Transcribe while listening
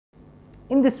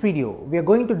In this video, we are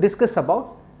going to discuss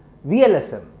about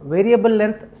VLSM, Variable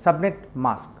Length Subnet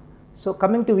Mask. So,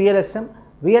 coming to VLSM,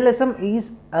 VLSM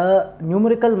is a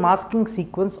numerical masking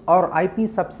sequence or IP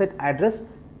subset address.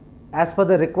 As per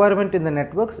the requirement in the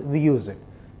networks, we use it.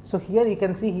 So, here you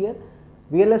can see here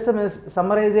VLSM is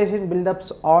summarization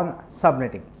buildups on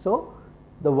subnetting. So,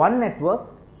 the one network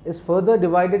is further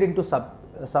divided into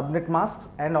subnet masks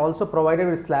and also provided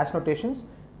with slash notations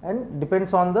and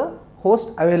depends on the host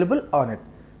available on it.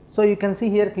 So, you can see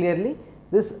here clearly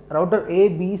this router A,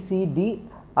 B, C, D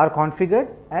are configured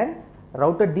and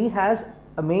router D has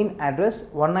a main address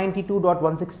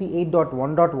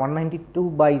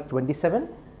 192.168.1.192 by 27,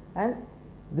 and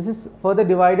this is further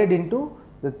divided into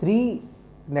the three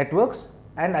networks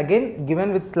and again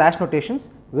given with slash notations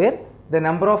where the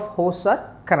number of hosts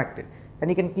are connected. And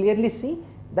you can clearly see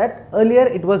that earlier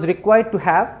it was required to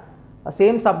have a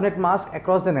same subnet mask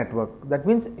across the network. That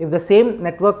means if the same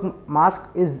network mask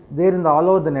is there in the all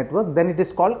over the network, then it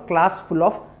is called class full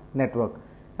of network.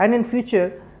 And in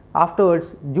future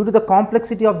afterwards, due to the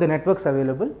complexity of the networks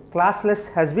available, classless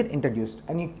has been introduced,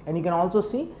 and you can also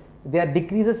see there are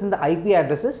decreases in the IP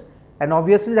addresses, and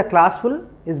obviously the classful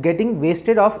is getting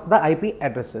wasted of the IP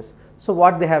addresses. So,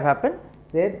 what they have happened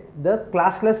there, the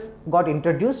classless got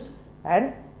introduced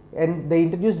and they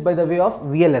introduced by the way of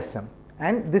VLSM,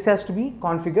 and this has to be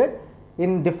configured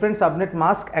in different subnet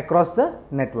masks across the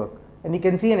network. And you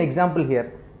can see an example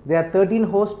here. There are 13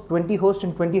 hosts, 20 hosts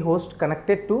and 20 hosts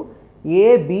connected to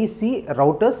A, B, C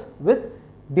routers with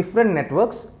different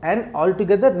networks, and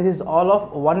altogether this is all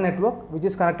of one network which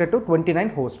is connected to 29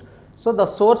 hosts. So, the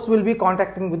source will be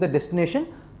contacting with the destination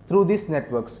through these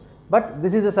networks, but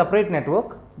this is a separate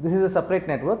network, this is a separate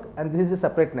network, and this is a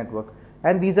separate network,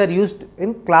 and these are used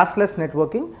in classless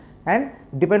networking, and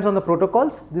depends on the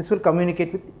protocols this will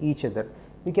communicate with each other.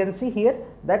 You can see here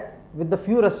that with the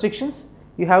few restrictions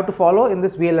you have to follow in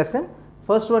this VLSM.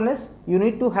 First one is you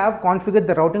need to have configured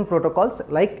the routing protocols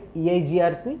like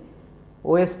EIGRP,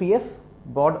 OSPF,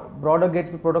 Broader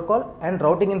Gateway Protocol and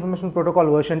Routing Information Protocol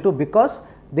version 2, because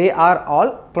they are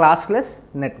all classless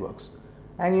networks.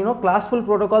 And you know, classful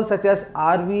protocols such as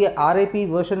RAP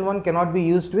version 1 cannot be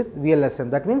used with VLSM.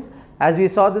 That means as we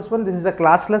saw this one, this is a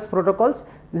classless protocols,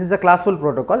 this is a classful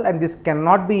protocol, and this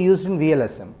cannot be used in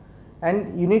VLSM.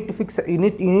 And you need to fix, you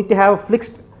need to have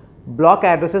fixed block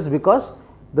addresses, because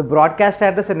the broadcast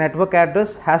address and network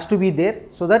address has to be there,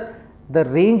 so that the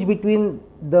range between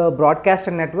the broadcast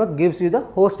and network gives you the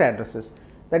host addresses.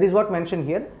 That is what mentioned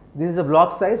here. This is a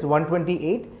block size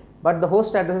 128, but the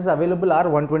host addresses available are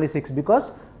 126,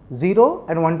 because 0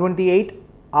 and 128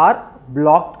 are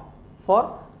blocked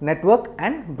for network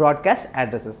and broadcast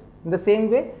addresses. In the same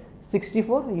way,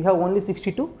 64 you have only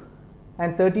 62,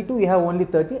 and 32 you have only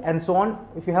 30, and so on.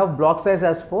 If you have block size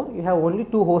as 4, you have only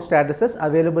 2 host addresses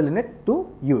available in it to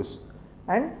use.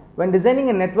 And when designing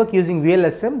a network using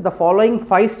VLSM, the following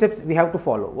 5 steps we have to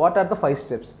follow. What are the 5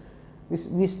 steps?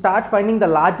 We start finding the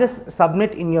largest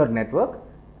subnet in your network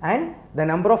and the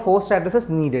number of host addresses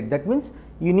needed. That means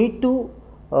you need to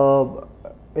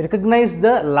recognize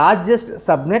the largest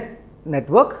subnet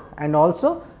network and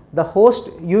also the host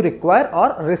you require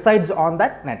or resides on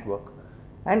that network,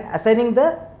 and assigning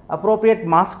the appropriate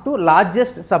mask to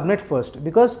largest subnet first,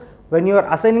 because when you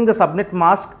are assigning the subnet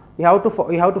mask, you have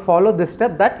to follow this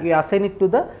step, that you assign it to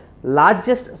the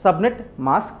largest subnet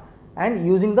mask and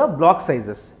using the block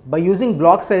sizes. By using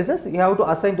block sizes, you have to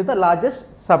assign to the largest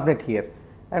subnet here,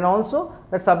 and also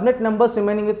the subnet numbers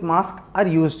remaining with mask are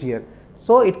used here.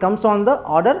 So, it comes on the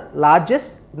order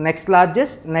largest, next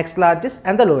largest,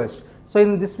 and the lowest. So,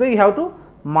 in this way you have to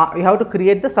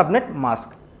create the subnet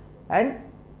mask and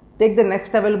take the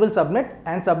next available subnet,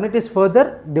 and subnet is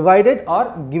further divided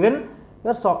or given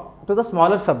to the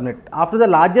smaller subnet. After the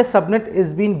largest subnet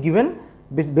is being given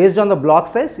based on the block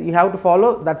size, you have to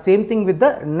follow that same thing with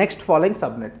the next following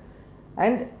subnet,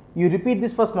 and you repeat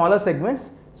this for smaller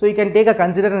segments. So, you can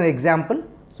consider an example.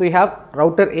 So, you have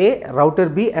router A, router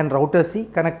B and router C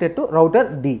connected to router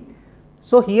D.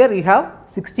 So, here you have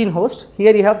 16 hosts,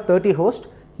 here you have 30 hosts,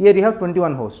 here you have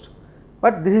 21 hosts,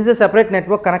 but this is a separate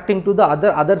network connecting to the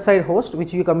other side host,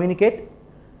 which you communicate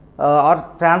or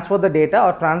transfer the data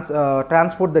or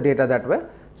transport the data that way.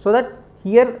 So, that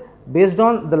here based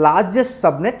on the largest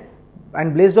subnet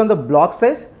and based on the block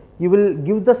size, you will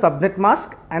give the subnet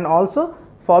mask and also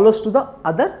follows to the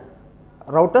other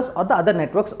routers or the other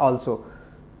networks also.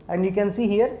 And you can see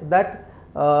here that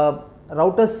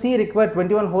router C require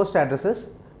 21 host addresses,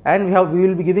 and we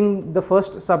will be giving the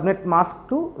first subnet mask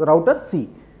to router C.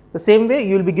 The same way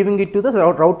you will be giving it to the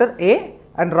router A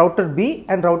and router B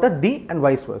and router D and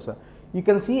vice versa. You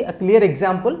can see a clear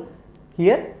example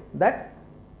here that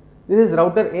This is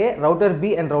router A, router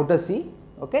B and router C,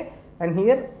 okay, and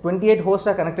here 28 hosts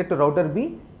are connected to router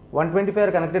B, 125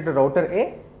 are connected to router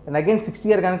A, and again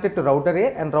 60 are connected to router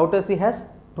A, and router C has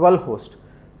 12 hosts.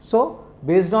 So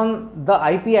based on the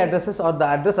IP addresses or the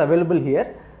address available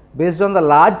here, based on the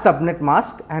large subnet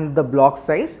mask and the block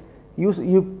size,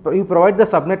 you provide the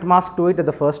subnet mask to it at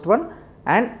the first one,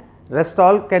 and rest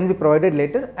all can be provided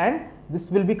later, and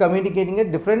this will be communicating a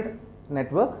different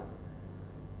network,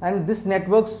 and these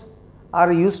networks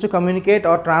are used to communicate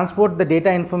or transport the data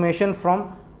information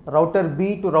from router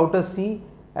B to router C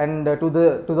and to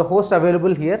the host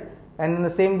available here, and in the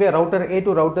same way router A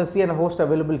to router C and a host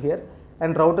available here,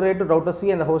 and router A to router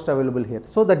C and a host available here.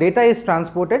 So the data is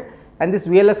transported, and this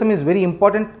VLSM is very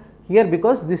important here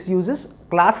because this uses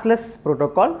classless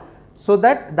protocol, so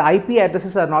that the IP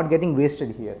addresses are not getting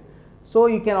wasted here. So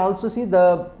you can also see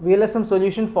the VLSM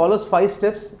solution follows 5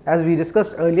 steps as we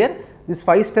discussed earlier. These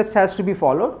 5 steps has to be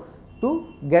followed to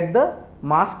get the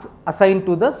masks assigned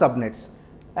to the subnets,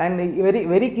 and a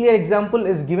very clear example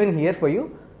is given here for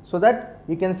you, so that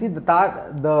you can see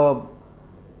the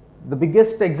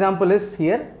biggest example is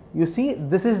here. You see,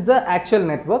 this is the actual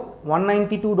network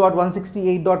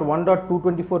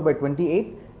 192.168.1.224 by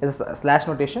 28 is a slash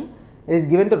notation. It is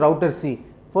given to router C.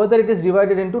 Further, it is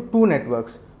divided into 2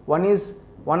 networks. One is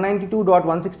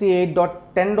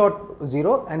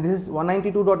 192.168.10.0 and this is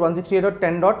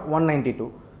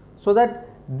 192.168.10.192. So that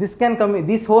this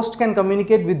these hosts can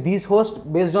communicate with these hosts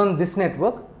based on this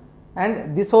network,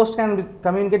 and this host can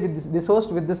communicate with this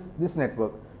host with this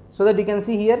network. So that you can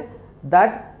see here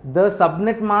that the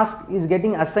subnet mask is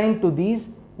getting assigned to these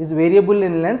is variable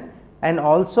in length, and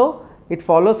also it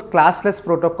follows classless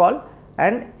protocol,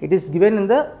 and it is given in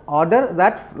the order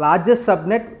that largest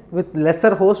subnet with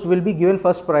lesser host will be given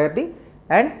first priority,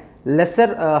 and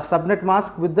lesser subnet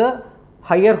mask with the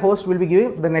higher host will be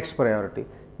given the next priority,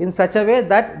 in such a way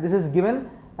that this is given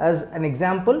as an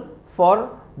example for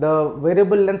the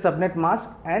variable length subnet mask,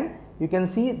 and you can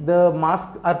see the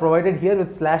masks are provided here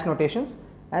with slash notations,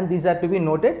 and these are to be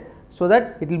noted so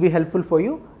that it will be helpful for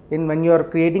you in when you are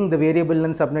creating the variable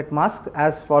length subnet masks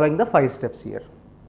as following the 5 steps here.